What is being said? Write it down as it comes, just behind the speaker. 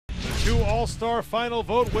Two All-Star Final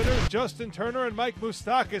Vote winners, Justin Turner and Mike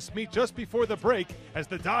Moustakas, meet just before the break as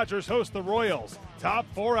the Dodgers host the Royals. Top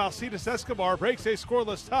four, Alcides Escobar breaks a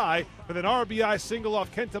scoreless tie with an RBI single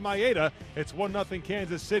off Kenta Maeda. It's 1-0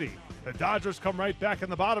 Kansas City. The Dodgers come right back in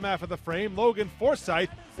the bottom half of the frame. Logan Forsythe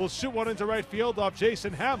will shoot one into right field off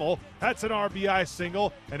Jason Hamill. That's an RBI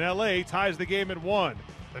single, and LA ties the game at 1.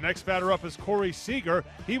 The next batter up is Corey Seager.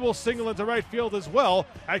 He will single into right field as well.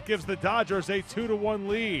 That gives the Dodgers a 2-1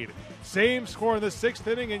 lead. Same score in the 6th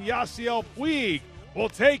inning, and Yasiel Puig will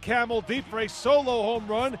take Hamill deep for a solo home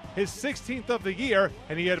run, his 16th of the year,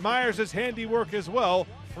 and he admires his handiwork as well.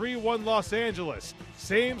 3-1 Los Angeles.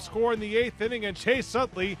 Same score in the 8th inning, and Chase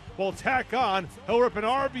Utley will tack on. He'll rip an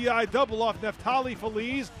RBI double off Neftali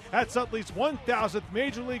Feliz. That's Utley's 1,000th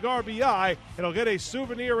Major League RBI, and he'll get a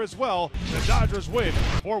souvenir as well. The Dodgers win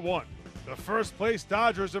 4-1. The first place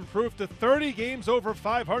Dodgers improved to 30 games over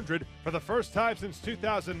 500 for the first time since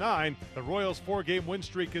 2009. The Royals' 4-game win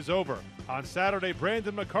streak is over. On Saturday,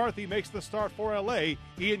 Brandon McCarthy makes the start for LA.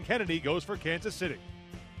 Ian Kennedy goes for Kansas City.